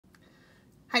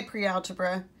Hi,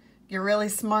 pre-algebra. You're really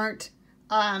smart.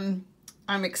 I'm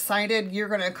excited. You're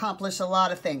going to accomplish a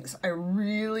lot of things. I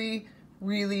really,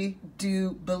 really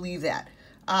do believe that.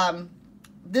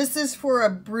 This is for a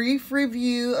brief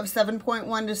review of 7.1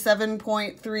 to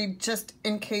 7.3, just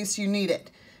in case you need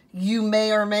it. You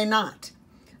may or may not.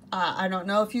 I don't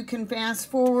know if you can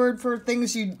fast forward for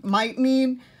things you might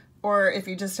need, or if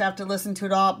you just have to listen to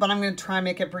it all, but I'm going to try and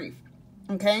make it brief.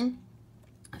 Okay?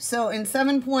 So in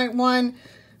 7.1,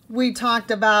 we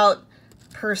talked about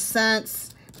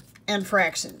percents and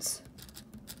fractions.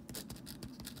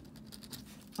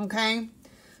 Okay?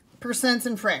 Percents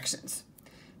and fractions.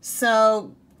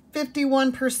 So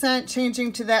 51%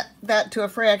 changing to that to a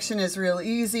fraction is real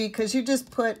easy because you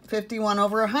just put 51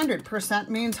 over 100. Percent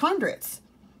means hundreds.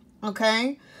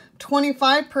 Okay?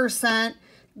 25%,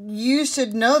 you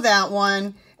should know that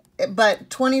one, but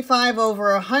 25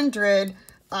 over 100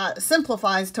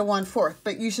 simplifies to 1/4,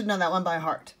 but you should know that one by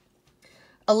heart.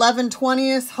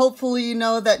 11/20, hopefully you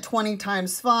know that 20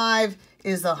 times 5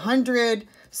 is 100,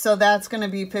 so that's going to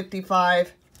be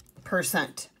 55%.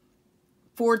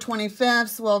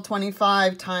 4/25, well,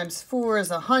 25 times 4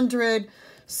 is 100,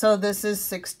 so this is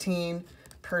 16%.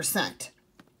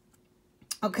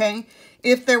 Okay,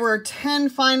 if there were 10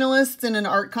 finalists in an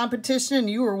art competition and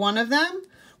you were one of them,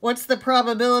 what's the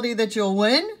probability that you'll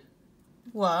win?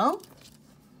 Well,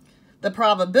 the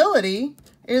probability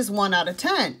is 1 out of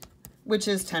 10, which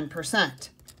is 10%.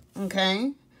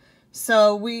 Okay,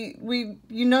 so you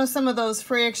know some of those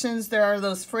fractions. There are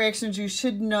those fractions you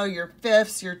should know: your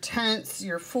fifths, your tenths,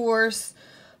 your fourths.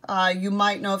 You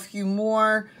might know a few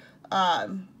more.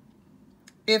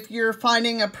 If you're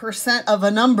finding a percent of a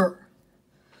number,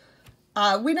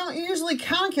 we don't usually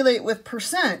calculate with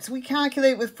percents. We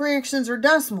calculate with fractions or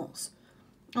decimals.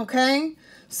 Okay,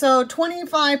 so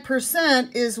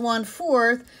 25% is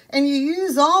 1/4, and you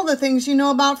use all the things you know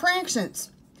about fractions.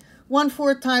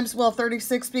 1/4 times, well,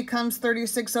 36 becomes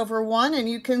 36 over 1, and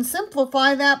you can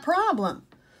simplify that problem.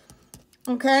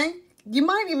 Okay, you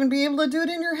might even be able to do it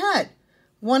in your head.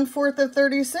 1/4 of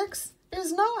 36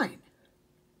 is 9.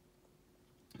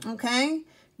 Okay,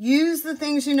 use the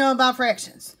things you know about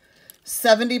fractions.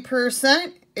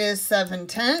 70% is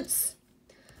 7/10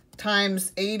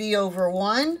 times 80 over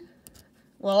 1.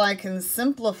 Well, I can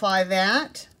simplify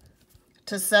that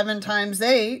to 7 times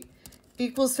 8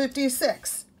 equals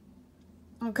 56.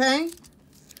 Okay?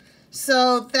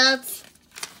 So that's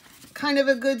kind of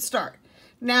a good start.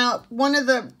 Now, one of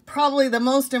the probably the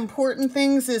most important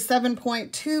things is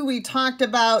 7.2. We talked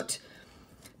about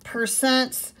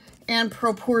percents and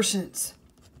proportions.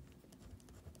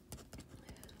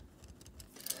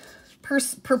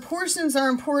 Proportions are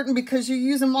important because you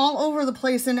use them all over the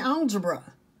place in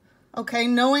algebra. Okay,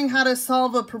 knowing how to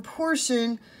solve a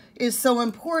proportion is so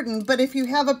important, but if you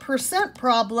have a percent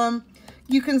problem,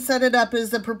 you can set it up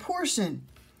as a proportion.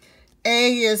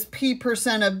 A is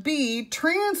P% of B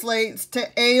translates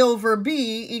to A over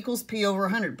B equals P over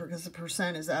 100 because the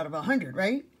percent is out of 100,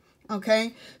 right?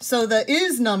 Okay, so the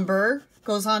is number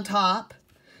goes on top,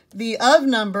 the of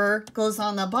number goes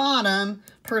on the bottom,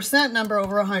 percent number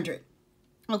over 100.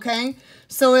 Okay,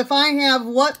 so if I have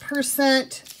what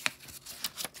percent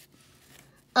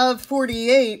of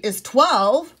 48 is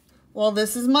 12, well,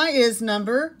 this is my is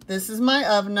number, this is my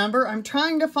of number. I'm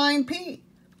trying to find P.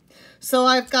 So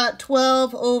I've got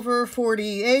 12 over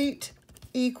 48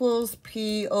 equals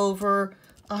P over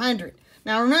 100.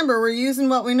 Now remember, we're using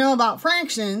what we know about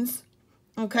fractions,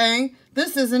 okay?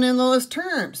 This isn't in lowest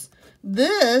terms.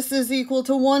 This is equal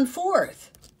to 1/4.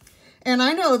 And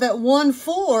I know that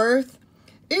 1/4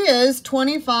 is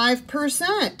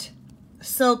 25%.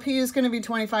 So P is going to be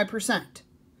 25%.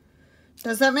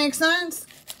 Does that make sense?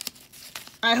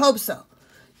 I hope so.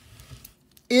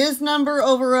 Is number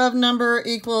over of number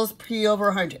equals P over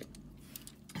 100.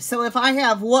 So if I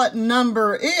have what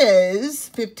number is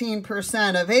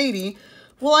 15% of 80,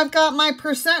 well, I've got my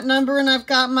percent number and I've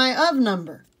got my of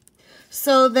number.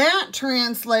 So that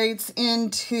translates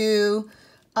into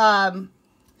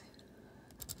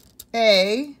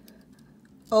A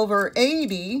over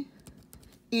 80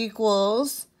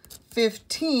 equals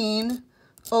 15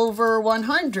 over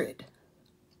 100.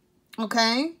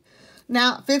 Okay?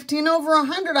 Now, 15 over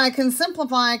 100, I can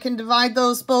simplify. I can divide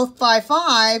those both by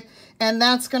 5, and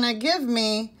that's going to give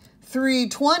me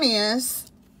 3/20.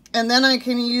 And then I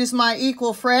can use my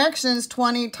equal fractions.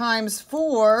 20 times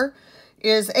 4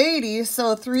 is 80,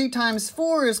 so 3 times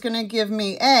 4 is going to give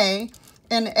me A,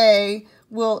 and A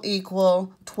will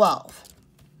equal 12.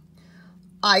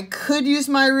 I could use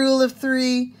my rule of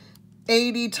 3.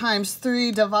 80 times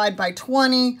 3 divide by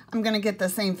 20. I'm going to get the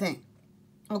same thing.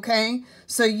 Okay,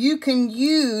 so you can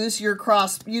use your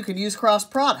cross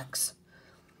products.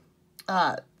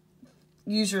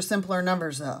 Use your simpler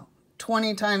numbers though.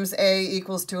 20 times A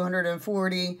equals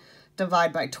 240.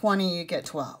 Divide by 20, you get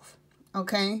 12.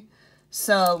 Okay,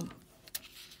 so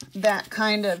that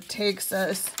kind of takes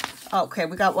us, okay,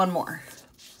 we got one more.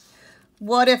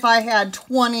 What if I had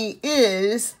 20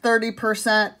 is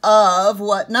 30% of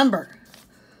what number?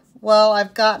 Well,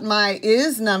 I've got my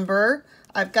is number,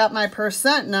 I've got my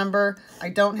percent number, I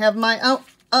don't have my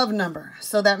of number.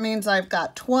 So that means I've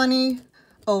got 20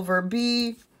 over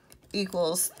B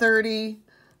equals 30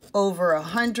 over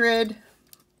 100.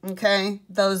 Okay,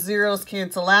 those zeros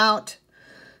cancel out.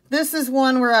 This is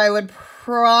one where I would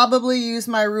probably use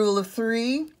my rule of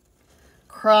 3.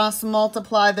 Cross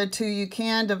multiply the two you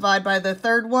can, divide by the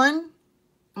third one.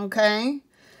 Okay,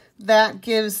 that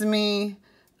gives me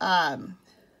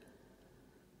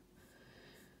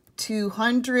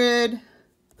 200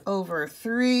 over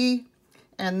 3,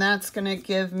 and that's going to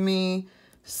give me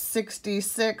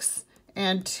 66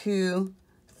 and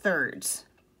 2/3.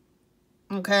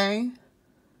 Okay,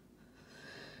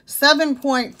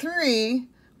 7.3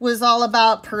 was all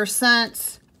about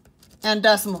percents and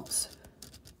decimals.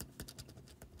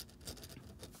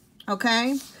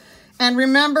 Okay, and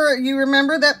remember, you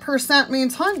remember that percent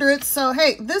means hundredths, so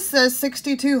hey, this says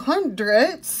 62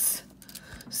 hundredths,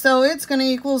 so it's going to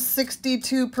equal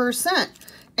 62%.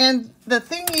 And the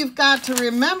thing you've got to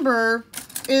remember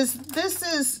is this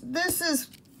is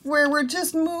where we're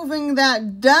just moving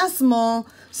that decimal,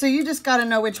 so you just got to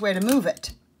know which way to move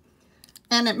it.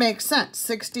 And it makes sense.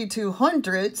 62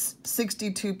 hundredths,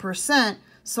 62%,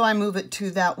 so I move it to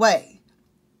that way.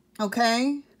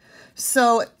 Okay?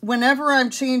 So whenever I'm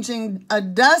changing a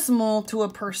decimal to a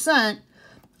percent,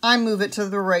 I move it to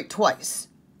the right twice.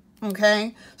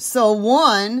 Okay? So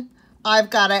 1, I've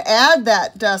got to add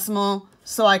that decimal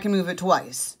so I can move it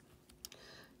twice.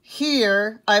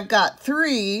 Here, I've got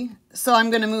 3, so I'm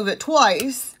going to move it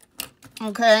twice.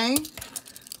 Okay?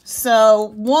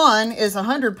 So 1 is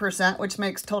 100%, which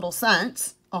makes total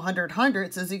sense. 100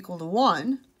 hundredths is equal to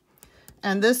 1.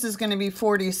 And this is going to be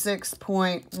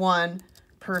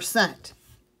 46.1%.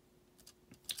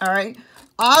 All right.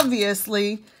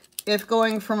 Obviously, if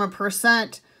going from a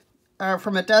percent or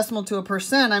from a decimal to a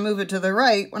percent, I move it to the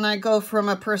right. When I go from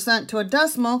a percent to a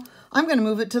decimal, I'm going to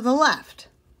move it to the left.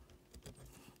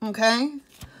 Okay.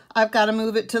 I've got to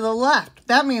move it to the left.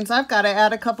 That means I've got to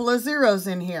add a couple of zeros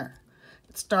in here.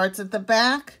 It starts at the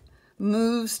back,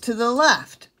 moves to the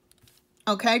left.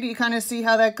 Okay, do you kind of see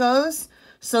how that goes?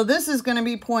 So this is going to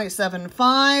be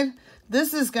 0.75.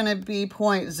 This is going to be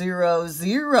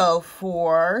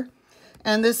 0.004.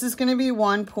 And this is going to be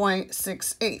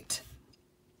 1.68.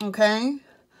 Okay?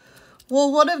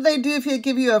 Well, what if they do if you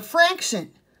give you a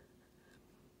fraction?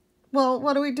 Well,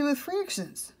 what do we do with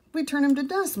fractions? We turn them to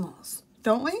decimals,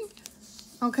 don't we?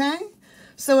 Okay?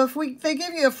 So if they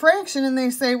give you a fraction and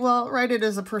they say, well, write it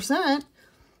as a percent,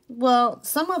 well,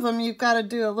 some of them you've got to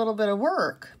do a little bit of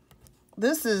work.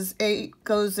 This is 8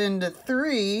 goes into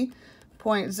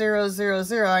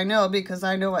 3.000. I know because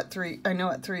I know what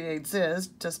 3/8 is,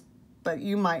 but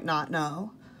you might not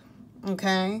know.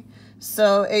 Okay?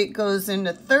 So 8 goes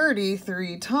into 30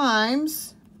 3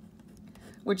 times,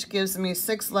 which gives me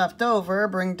 6 left over.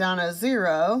 Bring down a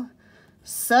 0.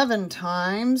 7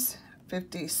 times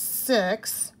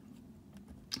 56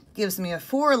 gives me a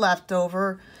 4 left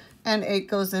over, and 8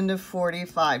 goes into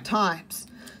 45 times.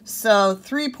 So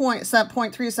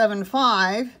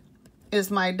 3.375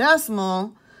 is my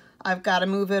decimal. I've got to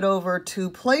move it over 2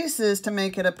 places to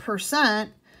make it a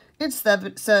percent. It's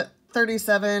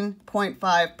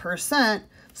 37.5%.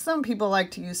 Some people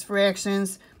like to use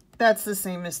fractions. That's the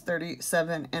same as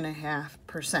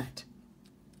 37.5%.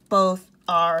 Both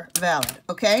are valid,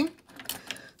 okay?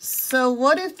 So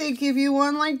what if they give you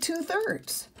one like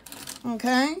 2/3?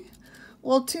 Okay?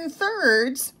 Well,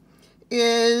 2/3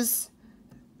 is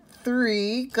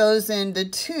 3 goes into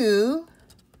 2,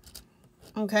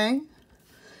 okay?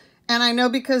 And I know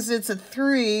because it's a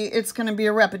 3, it's going to be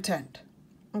a repetend,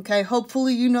 okay?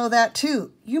 Hopefully you know that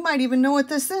too. You might even know what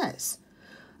this is,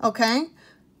 okay?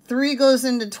 3 goes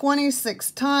into 26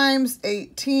 times,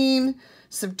 18,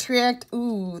 subtract,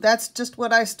 ooh, that's just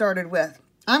what I started with.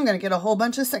 I'm going to get a whole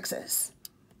bunch of 6s.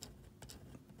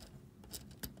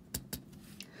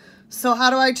 So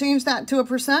how do I change that to a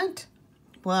percent?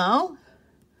 Well,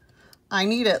 I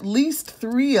need at least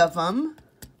 3 of them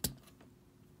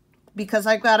because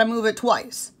I've got to move it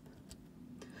twice.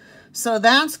 So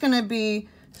that's going to be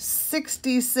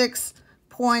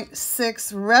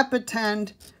 66.6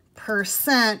 repetend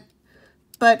percent,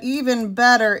 but even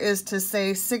better is to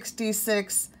say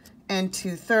 66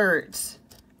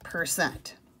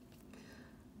 2/3%.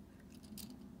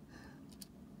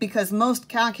 Because most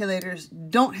calculators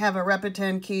don't have a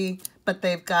Repeten key, but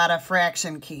they've got a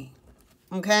fraction key.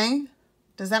 Okay?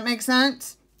 Does that make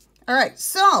sense? All right,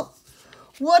 so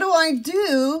what do I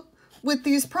do with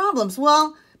these problems?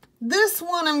 Well, this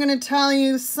one I'm going to tell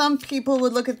you, some people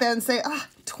would look at that and say,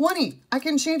 20, I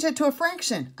can change it to a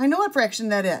fraction. I know what fraction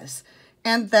that is.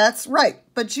 And that's right.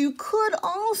 But you could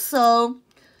also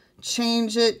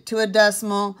change it to a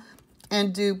decimal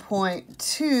and do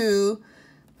 0.2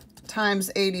 times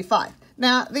 85.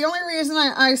 Now, the only reason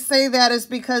I say that is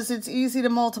because it's easy to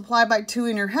multiply by 2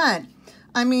 in your head.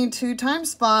 I mean, 2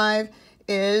 times 5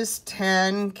 is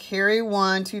 10, carry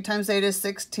 1, 2 times 8 is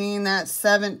 16, that's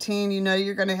 17. You know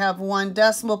you're going to have 1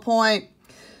 decimal point,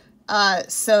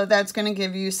 so that's going to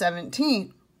give you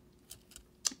 17.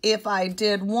 If I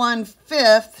did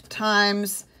 1/5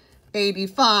 times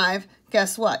 85,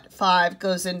 guess what? 5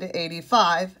 goes into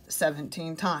 85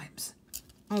 17 times.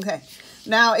 Okay,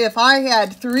 now if I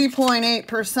had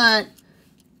 3.8%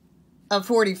 of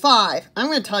 45, I'm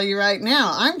going to tell you right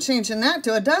now, I'm changing that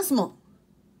to a decimal.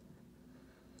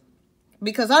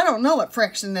 Because I don't know what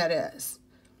fraction that is.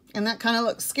 And that kind of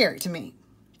looks scary to me.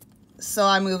 So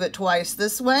I move it twice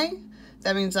this way.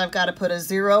 That means I've got to put a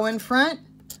 0 in front.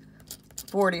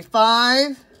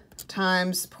 45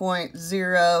 times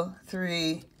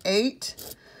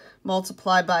 0.038.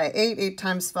 Multiply by 8. 8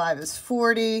 times 5 is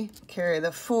 40. Carry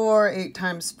the 4. 8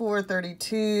 times 4,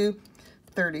 32.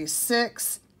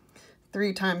 36.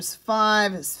 3 times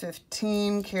 5 is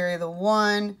 15. Carry the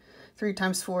 1. 3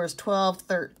 times 4 is 12,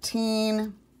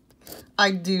 13. I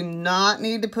do not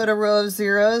need to put a row of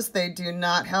zeros. They do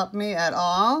not help me at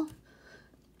all.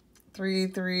 3,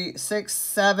 3, 6,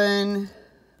 7,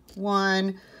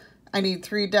 1. I need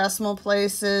 3 decimal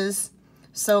places.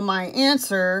 So my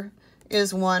answer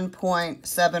is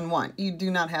 1.71. You do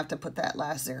not have to put that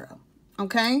last 0.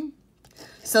 Okay?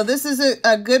 So this is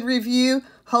a good review.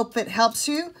 Hope it helps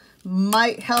you.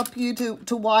 Might help you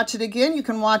to watch it again. You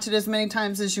can watch it as many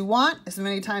times as you want, as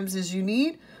many times as you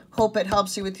need. Hope it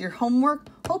helps you with your homework.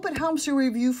 Hope it helps you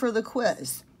review for the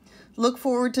quiz. Look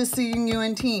forward to seeing you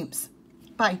in Teams.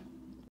 Bye.